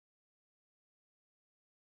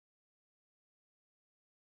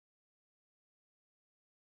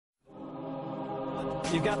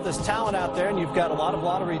You've got this talent out there, and you've got a lot of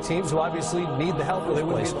lottery teams who obviously need the help of this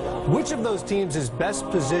place. Which of those teams is best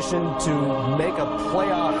positioned to make a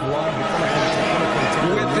playoff run?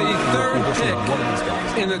 With the third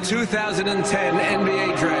pick in the 2010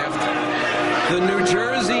 NBA Draft, the New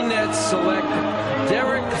Jersey Nets select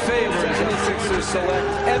Derek Favors, and the Sixers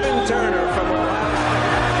select Evan Turner from Ohio.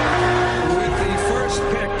 With the first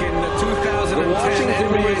pick in the 2010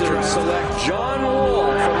 NBA Draft, select John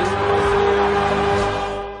Wall from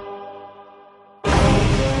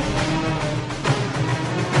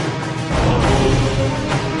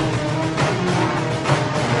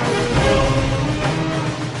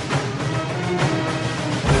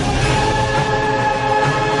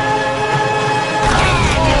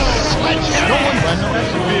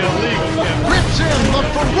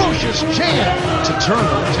chance to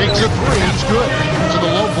Turner, takes a three, it's good, to the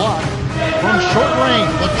low block, from short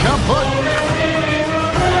range, the jump hook.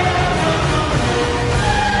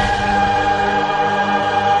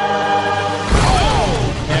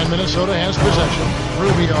 And Minnesota has possession.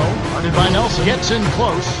 Rubio, guarded by Nelson, gets in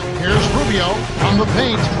close, here's Rubio on the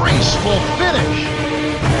paint, graceful finish.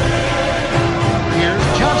 Here's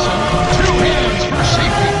Johnson, two hands for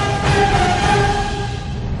safety.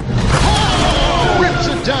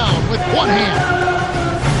 Down with one hand.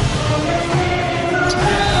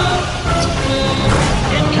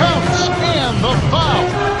 It counts, and the foul.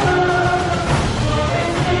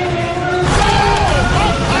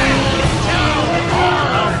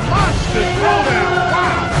 A monster throwdown.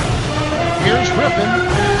 Wow. Here's Griffin,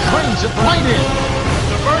 trains it right in.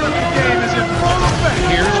 The vertical game is in full effect.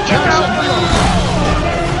 Here's Johnson.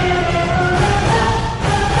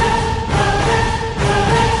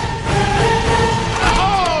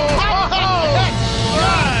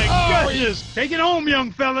 Take it home,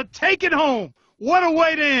 young fella. Take it home. What a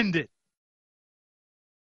way to end it.